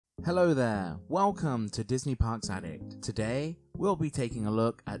Hello there, welcome to Disney Parks Addict. Today, we'll be taking a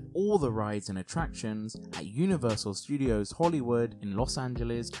look at all the rides and attractions at Universal Studios Hollywood in Los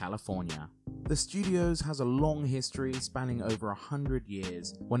Angeles, California. The studios has a long history spanning over 100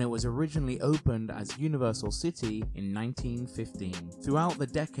 years, when it was originally opened as Universal City in 1915. Throughout the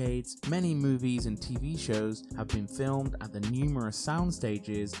decades, many movies and TV shows have been filmed at the numerous sound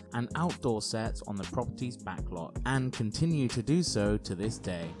stages and outdoor sets on the property's backlot, and continue to do so to this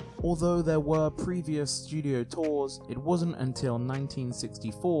day. Although there were previous studio tours, it wasn't until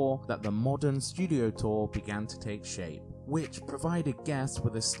 1964 that the modern studio tour began to take shape, which provided guests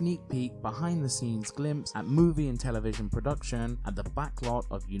with a sneak peek behind-the-scenes glimpse at movie and television production at the backlot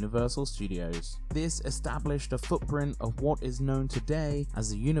of Universal Studios. This established a footprint of what is known today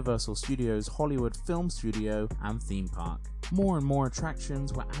as the Universal Studios Hollywood Film Studio and Theme Park. More and more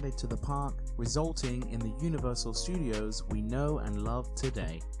attractions were added to the park, resulting in the Universal Studios we know and love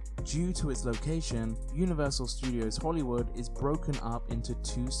today. Due to its location, Universal Studios Hollywood is broken up into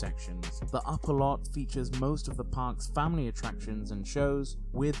two sections. The upper lot features most of the park's family attractions and shows,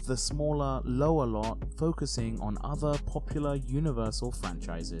 with the smaller lower lot focusing on other popular Universal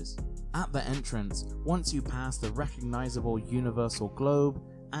franchises. At the entrance, once you pass the recognizable Universal Globe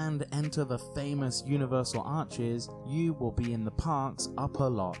and enter the famous Universal Arches, you will be in the park's upper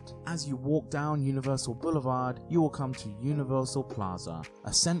lot. As you walk down Universal Boulevard, you will come to Universal Plaza,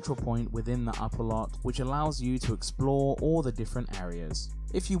 a central point within the upper lot which allows you to explore all the different areas.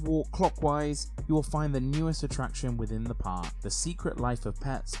 If you walk clockwise, you will find the newest attraction within the park, The Secret Life of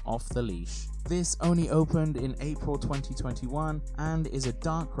Pets Off the Leash. This only opened in April 2021 and is a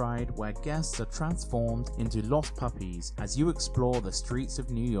dark ride where guests are transformed into lost puppies as you explore the streets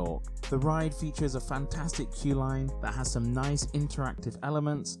of New York. The ride features a fantastic queue line that has some nice interactive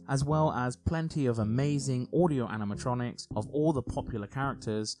elements, as well as plenty of amazing audio animatronics of all the popular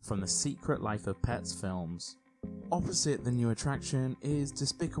characters from the Secret Life of Pets films. Opposite the new attraction is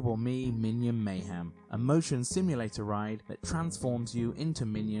Despicable Me Minion Mayhem, a motion simulator ride that transforms you into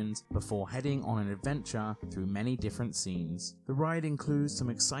minions before heading on an adventure through many different scenes. The ride includes some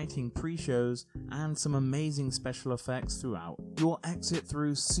exciting pre-shows and some amazing special effects throughout. You will exit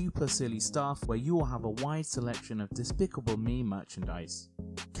through Super Silly Stuff, where you will have a wide selection of Despicable Me merchandise.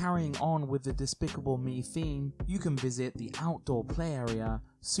 Carrying on with the Despicable Me theme, you can visit the outdoor play area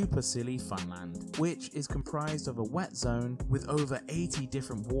Super Silly Funland, which is comprised of a wet zone with over 80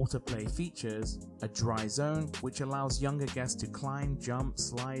 different water play features, a dry zone which allows younger guests to climb, jump,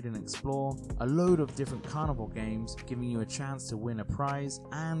 slide and explore, a load of different carnival games giving you a chance to win a prize,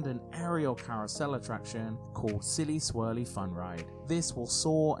 and an aerial carousel attraction called Silly Swirly Fun Ride. This will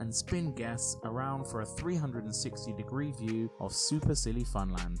soar and spin guests around for a 360-degree view of Super Silly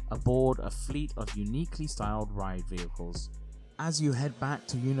Funland aboard a fleet of uniquely styled ride vehicles. As you head back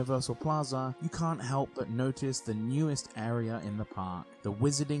to Universal Plaza, you can't help but notice the newest area in the park, the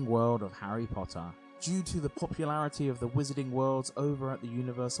Wizarding World of Harry Potter. Due to the popularity of the Wizarding Worlds over at the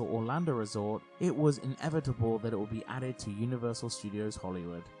Universal Orlando Resort, it was inevitable that it would be added to Universal Studios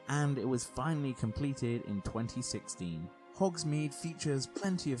Hollywood, and it was finally completed in 2016. Hogsmeade features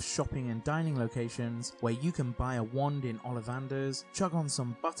plenty of shopping and dining locations where you can buy a wand in Ollivander's, chug on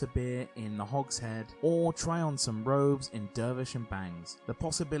some butterbeer in the Hog's Head, or try on some robes in Dervish and Bangs. The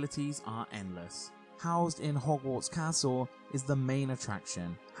possibilities are endless. Housed in Hogwarts Castle is the main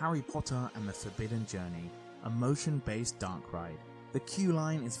attraction, Harry Potter and the Forbidden Journey, a motion-based dark ride. The queue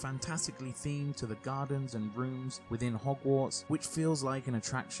line is fantastically themed to the gardens and rooms within Hogwarts, which feels like an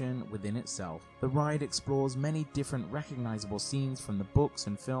attraction within itself. The ride explores many different recognizable scenes from the books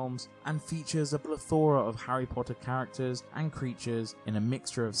and films, and features a plethora of Harry Potter characters and creatures in a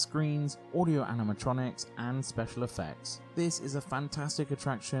mixture of screens, audio animatronics, and special effects. This is a fantastic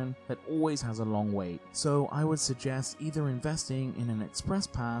attraction that always has a long wait, so I would suggest either investing in an express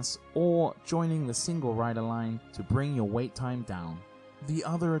pass or joining the single rider line to bring your wait time down. The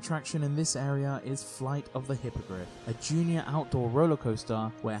other attraction in this area is Flight of the Hippogriff, a junior outdoor roller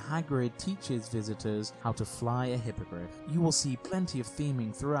coaster where Hagrid teaches visitors how to fly a hippogriff. You will see plenty of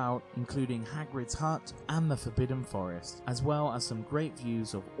theming throughout, including Hagrid's hut and the Forbidden Forest, as well as some great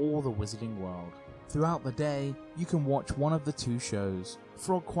views of all the Wizarding World. Throughout the day, you can watch one of the two shows.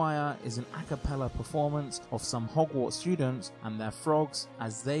 Frog Choir is an a cappella performance of some Hogwarts students and their frogs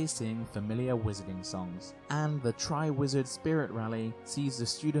as they sing familiar wizarding songs. And the Tri-Wizard Spirit Rally sees the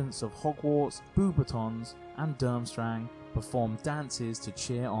students of Hogwarts, Beauxbatons and Durmstrang perform dances to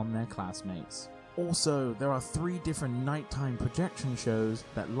cheer on their classmates. Also, there are 3 different nighttime projection shows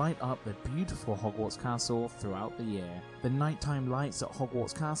that light up the beautiful Hogwarts Castle throughout the year. The Nighttime Lights at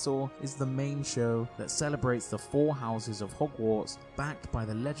Hogwarts Castle is the main show that celebrates the 4 houses of Hogwarts, backed by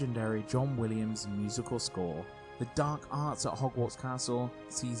the legendary John Williams musical score. The Dark Arts at Hogwarts Castle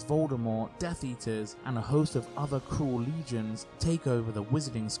sees Voldemort, Death Eaters, and a host of other cruel legions take over the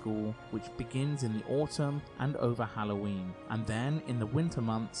Wizarding School, which begins in the autumn and over Halloween. And then, in the winter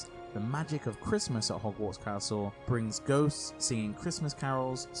months, the magic of Christmas at Hogwarts Castle brings ghosts singing Christmas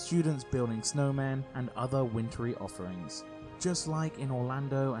carols, students building snowmen, and other wintry offerings. Just like in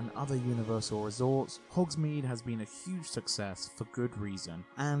Orlando and other Universal resorts, Hogsmeade has been a huge success for good reason,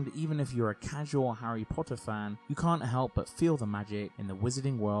 and even if you're a casual Harry Potter fan, you can't help but feel the magic in the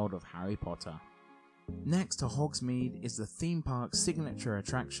wizarding world of Harry Potter. Next to Hogsmeade is the theme park's signature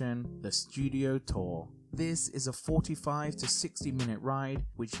attraction, the Studio Tour. This is a 45 to 60 minute ride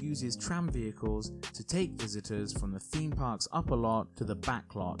which uses tram vehicles to take visitors from the theme park's upper lot to the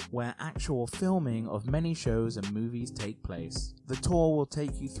backlot, where actual filming of many shows and movies take place. The tour will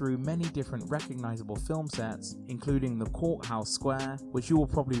take you through many different recognizable film sets, including the Courthouse Square, which you will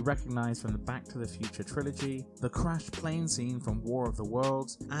probably recognize from the Back to the Future trilogy, the crashed plane scene from War of the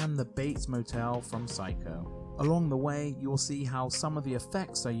Worlds, and the Bates Motel from Psycho. Along the way, you will see how some of the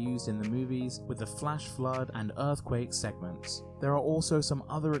effects are used in the movies with the flash flood and earthquake segments. There are also some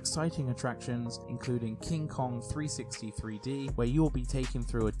other exciting attractions, including King Kong 360 3D, where you will be taken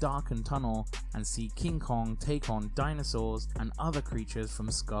through a darkened tunnel and see King Kong take on dinosaurs and other creatures from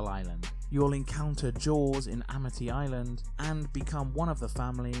Skull Island. You'll encounter Jaws in Amity Island and become one of the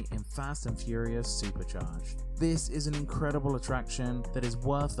family in Fast and Furious Supercharged. This is an incredible attraction that is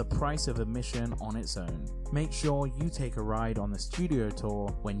worth the price of admission on its own. Make sure you take a ride on the studio tour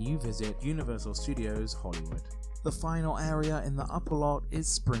when you visit Universal Studios Hollywood. The final area in the upper lot is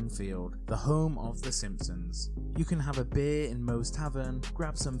Springfield, the home of The Simpsons. You can have a beer in Moe's Tavern,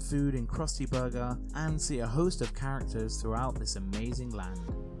 grab some food in Krusty Burger, and see a host of characters throughout this amazing land.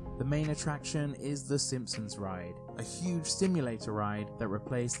 The main attraction is the Simpsons Ride, a huge simulator ride that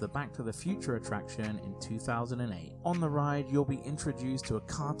replaced the Back to the Future attraction in 2008. On the ride, you'll be introduced to a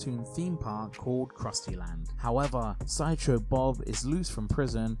cartoon theme park called Krustyland. However, Sideshow Bob is loose from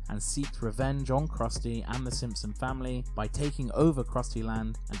prison and seeks revenge on Krusty and the Simpson family by taking over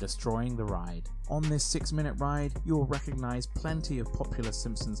Krustyland and destroying the ride. On this 6-minute ride, you will recognize plenty of popular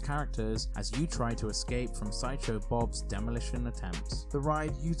Simpsons characters as you try to escape from Sideshow Bob's demolition attempts. The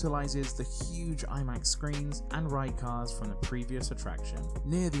ride utilizes the huge IMAX screens and ride cars from the previous attraction.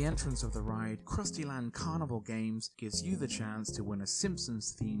 Near the entrance of the ride, Krustyland Carnival Games gives you the chance to win a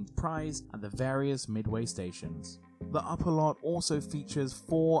Simpsons-themed prize at the various midway stations. The upper lot also features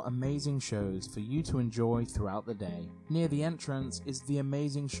 4 amazing shows for you to enjoy throughout the day. Near the entrance is the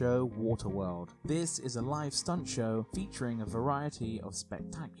amazing show Waterworld. This is a live stunt show featuring a variety of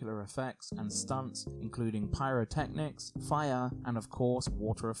spectacular effects and stunts, including pyrotechnics, fire, and of course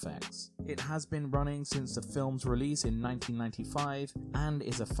water effects. It has been running since the film's release in 1995 and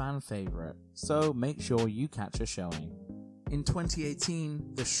is a fan favorite, so make sure you catch a showing. In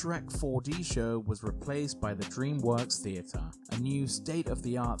 2018, the Shrek 4D show was replaced by the DreamWorks Theatre, a new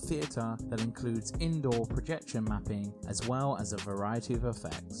state-of-the-art theatre that includes indoor projection mapping as well as a variety of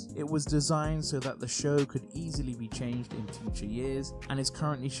effects. It was designed so that the show could easily be changed in future years and is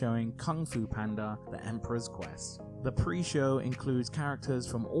currently showing Kung Fu Panda: The Emperor's Quest. The pre-show includes characters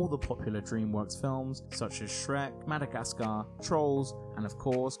from all the popular DreamWorks films such as Shrek, Madagascar, Trolls, and of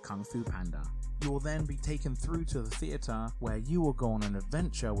course Kung Fu Panda. You will then be taken through to the theatre where you will go on an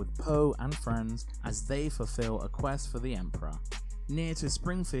adventure with Poe and friends as they fulfill a quest for the Emperor. Near to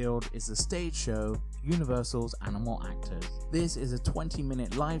Springfield is the stage show Universal's Animal Actors. This is a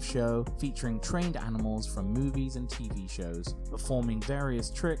 20-minute live show featuring trained animals from movies and TV shows, performing various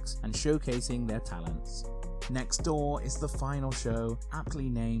tricks and showcasing their talents. Next door is the final show, aptly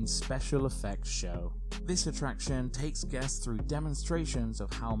named Special Effects Show. This attraction takes guests through demonstrations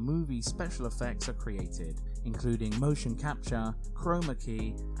of how movie special effects are created, including motion capture, chroma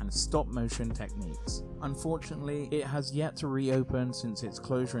key, and stop motion techniques. Unfortunately, it has yet to reopen since its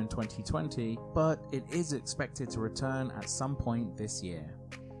closure in 2020, but it is expected to return at some point this year.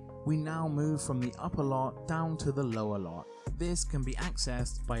 We now move from the upper lot down to the lower lot. This can be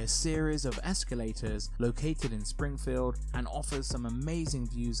accessed by a series of escalators located in Springfield and offers some amazing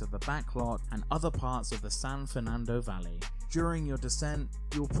views of the backlot and other parts of the San Fernando Valley. During your descent,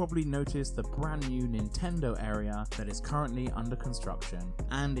 you'll probably notice the brand new Nintendo area that is currently under construction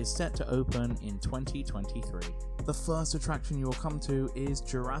and is set to open in 2023. The first attraction you will come to is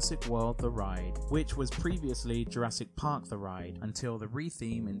Jurassic World The Ride, which was previously Jurassic Park The Ride until the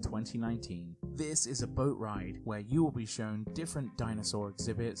retheme in 2019. This is a boat ride where you will be shown different dinosaur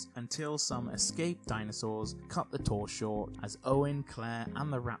exhibits until some escaped dinosaurs cut the tour short as Owen, Claire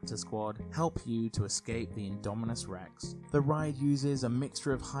and the Raptor Squad help you to escape the Indominus Rex. The ride uses a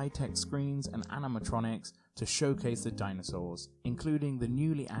mixture of high-tech screens and animatronics to showcase the dinosaurs, including the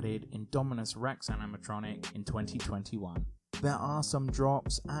newly added Indominus Rex animatronic in 2021. There are some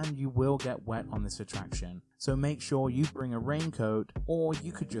drops and you will get wet on this attraction, so make sure you bring a raincoat or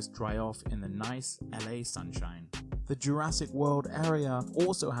you could just dry off in the nice LA sunshine. The Jurassic World area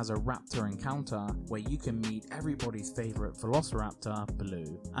also has a raptor encounter where you can meet everybody's favorite velociraptor,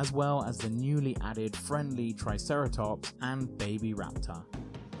 Baloo, as well as the newly added friendly Triceratops and baby raptor.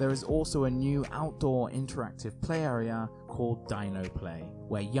 There is also a new outdoor interactive play area called Dino Play,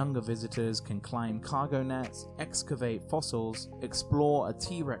 where younger visitors can climb cargo nets, excavate fossils, explore a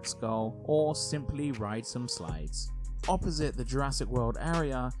T-Rex skull, or simply ride some slides. Opposite the Jurassic World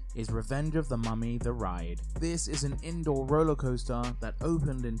area is Revenge of the Mummy The Ride. This is an indoor roller coaster that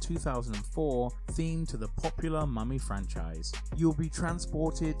opened in 2004 themed to the popular Mummy franchise. You'll be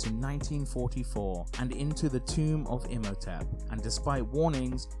transported to 1944 and into the tomb of Imhotep, and despite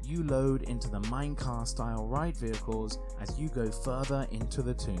warnings, you load into the minecart style ride vehicles as you go further into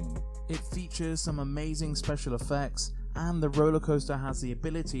the tomb. It features some amazing special effects, and the roller coaster has the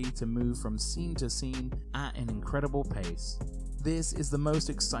ability to move from scene to scene at an incredible pace. This is the most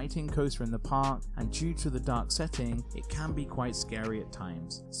exciting coaster in the park, and due to the dark setting, it can be quite scary at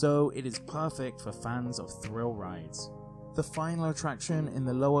times, so it is perfect for fans of thrill rides. The final attraction in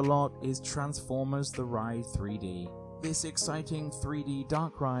the lower lot is Transformers The Ride 3D. This exciting 3D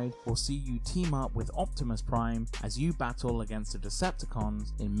dark ride will see you team up with Optimus Prime as you battle against the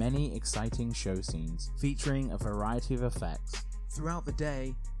Decepticons in many exciting show scenes, featuring a variety of effects. Throughout the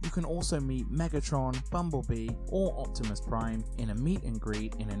day, you can also meet Megatron, Bumblebee, or Optimus Prime in a meet and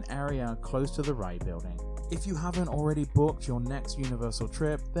greet in an area close to the ride building. If you haven't already booked your next Universal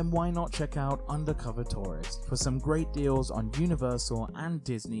trip, then why not check out Undercover Tourist for some great deals on Universal and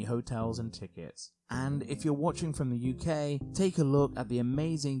Disney hotels and tickets. And if you're watching from the UK, take a look at the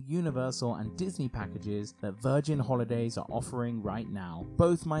amazing Universal and Disney packages that Virgin Holidays are offering right now.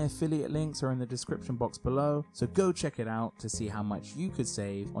 Both my affiliate links are in the description box below, so go check it out to see how much you could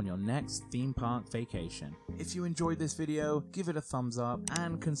save on your next theme park vacation. If you enjoyed this video, give it a thumbs up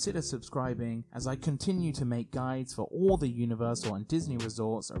and consider subscribing as I continue to make guides for all the Universal and Disney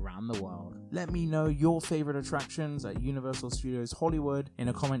resorts around the world. Let me know your favorite attractions at Universal Studios Hollywood in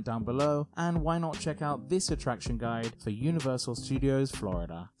a comment down below, and why not check out this attraction guide for Universal Studios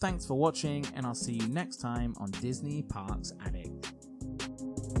Florida. Thanks for watching, and I'll see you next time on Disney Parks Addict.